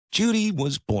Judy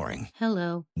was boring.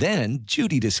 Hello. Then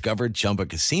Judy discovered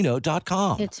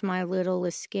ChumbaCasino.com. It's my little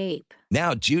escape.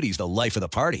 Now Judy's the life of the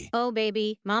party. Oh,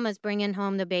 baby, mama's bringing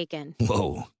home the bacon.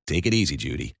 Whoa, take it easy,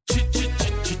 Judy.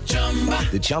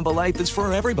 The Chumba life is for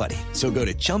everybody. So go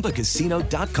to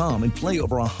ChumbaCasino.com and play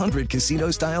over 100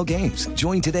 casino-style games.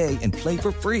 Join today and play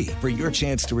for free for your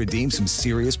chance to redeem some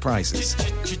serious prizes.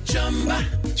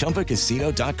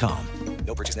 ChumbaCasino.com.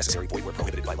 No purchase necessary. Void where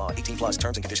prohibited by law. 18 plus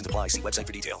terms and conditions apply. See website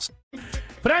for details.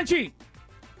 Franchi,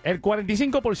 el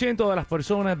 45% de las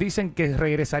personas dicen que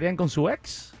regresarían con su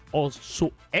ex o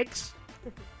su ex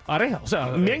pareja. O sea,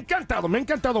 me ha encantado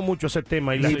mucho ese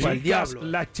tema. Y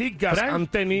las chicas han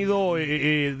tenido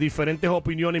diferentes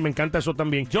opiniones y me encanta eso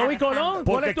también. Joey Colón,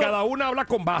 porque cada una habla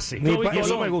con base. Y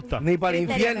eso me gusta. Ni para el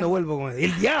infierno vuelvo con él.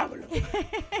 El diablo.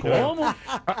 ¿Cómo?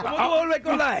 ¿Cómo tú vuelves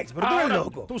con la ex? Pero tú eres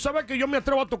loco. Tú sabes que yo me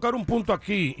atrevo a tocar un punto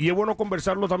aquí y es bueno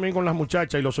conversarlo también con las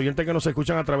muchachas y los oyentes que nos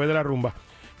escuchan a través de la rumba.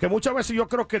 Que muchas veces yo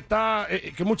creo que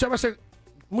muchas veces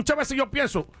yo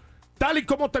pienso, tal y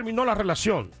como terminó la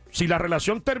relación, si la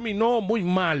relación terminó muy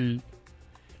mal,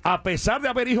 a pesar de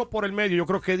haber hijos por el medio, yo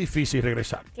creo que es difícil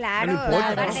regresar. Claro, no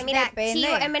importa, aparte, ¿no? mira,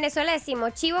 chivo, en Venezuela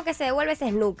decimos, chivo que se devuelve se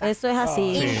esnuca. Eso es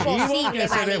así. Imposible, que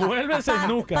se devuelve se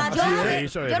esnuca.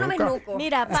 Yo no me esnuco.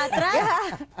 Mira,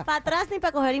 para atrás ni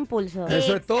para coger impulso.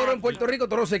 Eso es toro en Puerto Rico,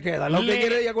 toro se queda. Lo que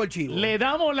quiere ella con el chivo. Le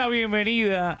damos la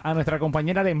bienvenida a nuestra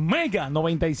compañera de Mega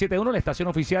 97.1, la estación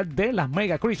oficial de las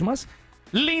Mega Christmas,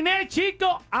 Liné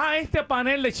Chico, a este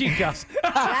panel de chicas.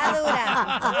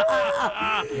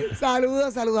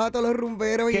 Saludos a todos los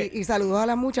rumberos y saludos a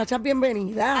las muchachas,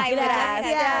 bienvenidas. Ay,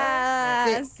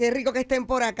 gracias. Qué rico que estén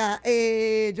por acá.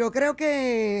 Yo creo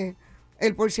que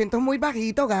el porciento es muy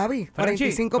bajito, Gaby.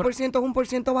 45% es un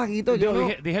porciento bajito. Yo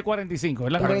dije 45,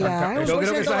 ¿verdad? Yo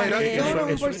creo que es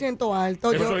un porciento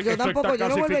alto. Yo tampoco, yo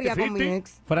no volvería con mi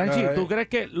ex. Franchi, ¿tú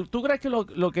crees que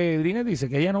lo que Dine dice,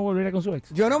 que ella no volvería con su ex?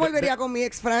 Yo no volvería con mi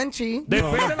ex, Franchi.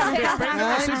 Depende de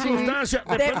la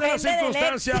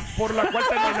circunstancia por la cual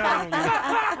terminaron.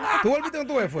 ¿Tú volviste con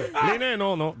tu ex, fue? Liné,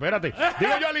 no, espérate.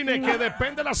 Digo yo a Liné que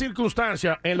depende de la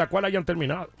circunstancia en la cual hayan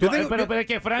terminado. Pero es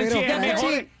que Franchi es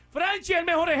mejor. Franchi es el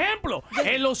mejor ejemplo.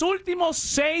 En los últimos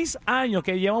 6 años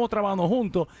que llevamos trabajando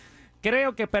juntos,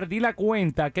 creo que perdí la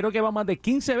cuenta. Creo que va más de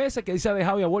 15 veces que se ha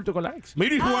dejado y ha vuelto con la ex.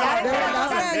 Mira,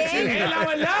 Es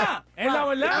la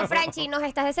verdad. No, Franchi, nos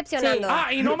estás decepcionando.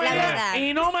 Y no me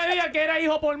diga que era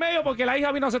hijo por medio, porque la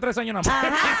hija vino hace 3 años nada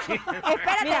más.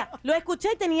 Espérate. Mira, lo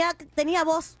escuché y tenía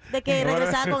voz de que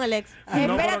regresaba con el ex.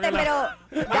 Espérate, pero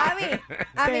Gaby,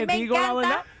 a mí me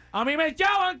encanta. A mí me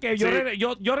echaban que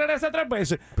yo regresé 3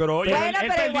 veces. Pero oye,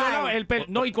 él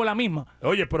perdió y con la misma.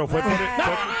 Oye, pero fue por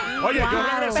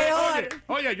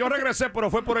yo regresé,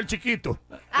 pero fue por el chiquito.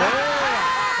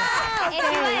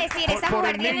 Eso iba a decir, esa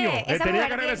mujer tiene. Tenía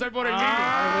que regresar por el niño.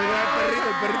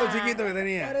 El perrito chiquito que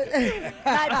tenía.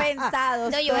 Mal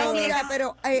pensado. No, yo voy a decir Mira,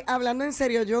 pero hablando en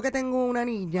serio, yo que tengo una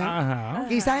niña,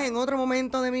 quizás en otro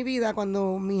momento de mi vida,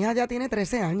 cuando mi hija ya tiene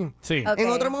 13 años, en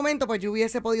otro momento, pues yo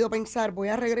hubiese podido pensar, voy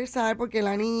a regresar porque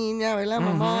la niña, ¿verdad?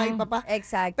 Mamá y papá.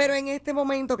 Exacto. Pero en este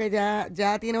momento que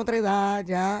ya tiene otra edad,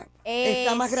 ya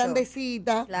está más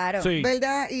grandecita, claro,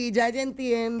 ¿verdad? Y ya ella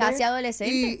entiende. Casi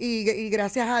adolescente. Y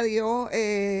gracias a Dios,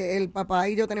 el papá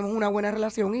y yo tenemos una buena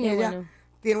relación y ella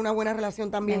tiene una buena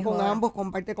relación también con ambos,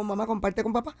 comparte con mamá, comparte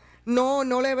con papá. No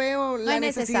le veo la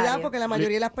necesidad porque la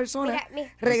mayoría de las personas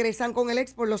regresan con el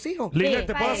ex por los hijos. Liné,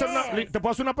 ¿te puedo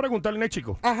hacer una pregunta, Liné,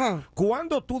 chico? Ajá.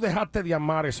 ¿Cuándo tú dejaste de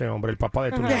amar a ese hombre, el papá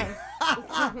de tu niña?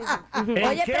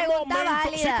 Oye, pregunta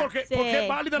válida. Sí, porque es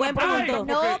válida la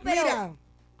pregunta. No, pero mira.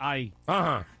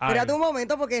 Ajá. Espérate un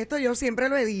momento, porque esto yo siempre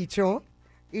lo he dicho.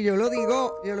 Y yo lo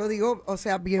digo, o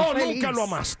sea, bien feliz. ¿Nunca lo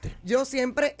amaste? Yo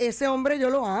siempre, ese hombre yo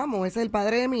lo amo, ese es el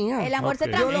padre de mi hija. El amor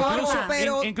se Yo lo amo, transforma.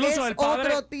 pero incluso es el padre,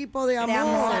 otro tipo de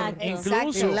amor.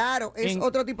 Claro, es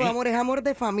otro tipo de amor, es amor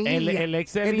de familia. El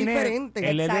ex de es Liné, diferente.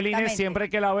 El ex de Liné siempre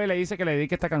que la ve le dice que le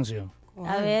dedique esta canción.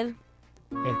 A ver.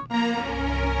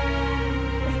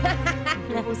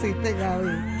 Me pusiste,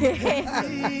 Gaby.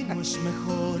 No es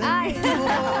mejor Ay. en tu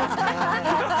voz.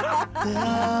 Te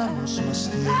damos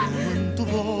más tierno en tu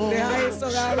voz. Deja eso,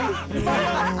 Gaby.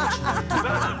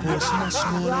 Pues más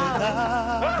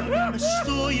crueldad. Me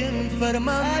estoy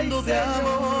enfermando de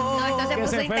amor. No, esto se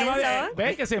puso intenso.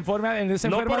 ¿Ves que se enferma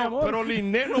de amor? Pero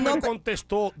Liné no me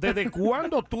contestó. ¿Desde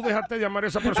cuándo tú dejaste de amar a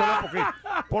esa persona? Porque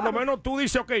por lo menos tú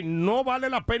dices, ok, no vale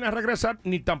la pena regresar,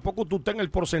 ni tampoco tú tengas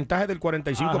el porcentaje del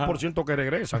 45% que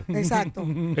regresan. Exacto.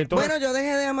 Entonces, bueno, yo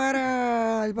dejé de amar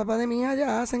al papá de mi hija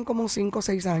ya hacen como 5 o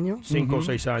 6 años. 5 o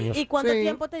 6 años. ¿Y cuánto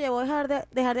tiempo te llevó dejar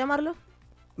de amarlo?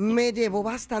 Me llevó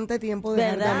bastante tiempo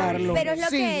dejar de ¿Verdad? amarlo. Pero es lo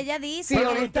Sí. que ella dice. Sí,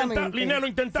 Pero honestamente. Linnea, lo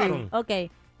intentaron. Ok.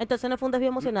 Entonces no fue un desvío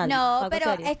emocional. No, Algo pero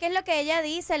serio. es que es lo que ella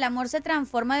dice, el amor se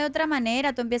transforma de otra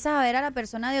manera, tú empiezas a ver a la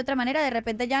persona de otra manera, de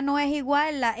repente ya no es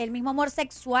igual el mismo amor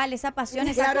sexual, esa pasión,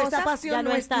 esa Claro, cosa. esa pasión ya no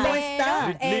no está. está. No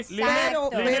está. Exacto.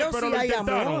 Pero Pero sí lo hay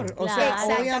intentaron. amor. O Claro. sea,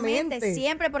 Exactamente, obviamente.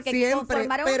 siempre, porque Siempre,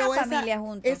 conformaron pero una familia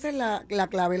juntos. Esa es la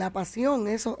clave, la pasión.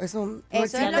 Eso no es lo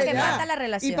existe que ya. mata la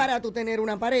relación. Y para tú tener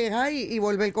una pareja y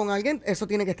volver con alguien, eso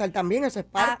tiene que estar también, eso es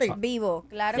parte. Vivo,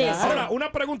 claro Sí. que sí. Ahora,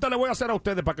 una pregunta le voy a hacer a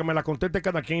ustedes para que me la conteste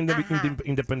cada quien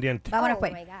independiente. Vámonos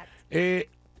pues.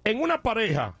 En una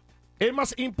pareja, ¿es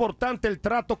más importante el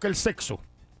trato que el sexo?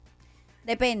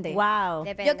 Depende. Wow.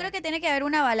 Yo creo que tiene que haber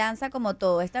una balanza como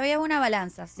todo. Esta vida es una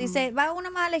balanza. Si se va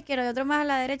uno más a la izquierda y otro más a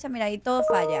la derecha, mira, ahí todo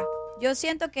falla. Yo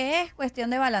siento que es cuestión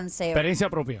de balanceo. Experiencia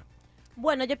propia.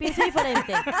 Bueno, yo pienso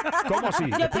diferente. ¿Cómo así?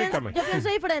 Yo Explícame. pienso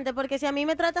diferente, porque si a mí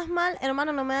me tratas mal,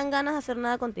 hermano, no me dan ganas de hacer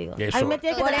nada contigo. Eso. A mí me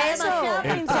tienes que Por tratar eso. demasiado El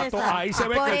trato, princesa. ahí se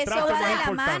ve Por que el eso trato va es de más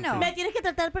la importante. mano. Me tienes que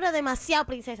tratar, pero demasiado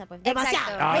princesa, pues.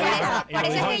 Demasiado. Exacto. Ah, Mira, ah, Por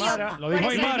eso es que Aymara, yo, lo por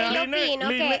dijo eso es que Aymara. yo Line- opino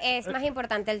Line- que es más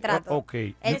importante el trato. Ok.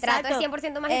 El Exacto. trato es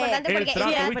 100% más importante El porque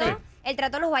trato, ¿viste? el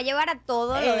trato nos va a llevar a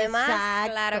todo lo demás.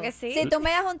 Exacto. Claro que sí. Si tú me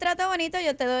das un trato bonito,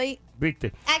 yo te doy.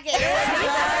 ¿Viste? Aquí. Sí,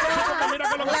 porque mira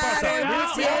qué es lo que Claro, pasa. es muy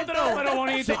Ah, cierto. otro, pero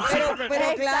bonito.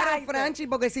 Pero claro, Franchi,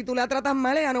 porque si tú la tratas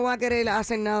mal, ella no va a querer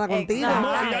hacer nada contigo.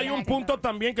 No, y hay un punto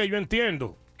también que yo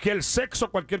entiendo, que el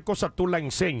sexo, cualquier cosa tú la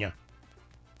enseñas.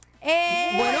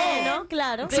 Bueno,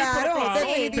 claro. Claro, Te da un buen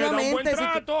definitivamente. si tú-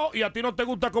 trato y a ti no te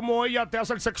gusta cómo ella te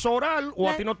hace el sexo oral o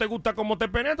a ti no te gusta cómo te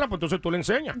penetra, pues entonces tú le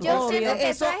enseñas. Yo Obvio. siento que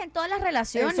eso Eso- es en todas las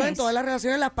relaciones. Eso en todas las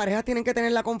relaciones, las parejas tienen que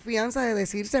tener la confianza de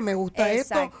decirse, me gusta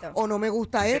Exacto. esto o no me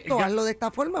gusta esto, Ga- hazlo de esta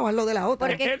forma o hazlo de la otra.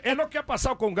 Porque- Es lo que ha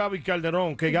pasado con Gaby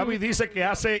Calderón, que Gaby dice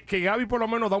que Gaby por lo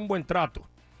menos da un buen trato.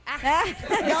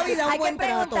 Gaby da un Hay que buen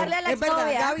trato. preguntarle a la Es verdad,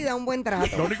 exnovia. Gaby da un buen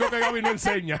trato. Lo único que Gaby no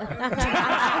enseña.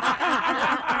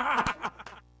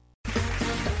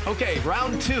 Okay,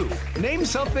 round two. Name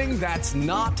something that's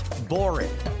not boring.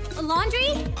 A laundry?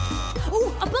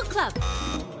 Ooh, a book club.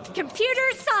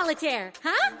 Computer solitaire,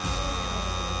 huh?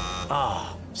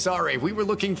 Ah, sorry, we were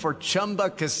looking for Chumba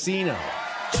Casino.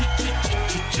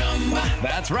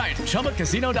 That's right.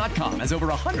 ChumbaCasino.com has over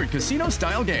 100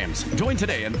 casino-style games. Join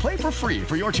today and play for free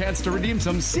for your chance to redeem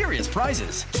some serious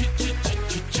prizes.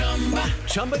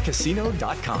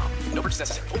 ChumbaCasino.com. No purchase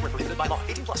necessary. Void where prohibited by law.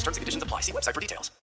 18+ terms and conditions apply. See website for details.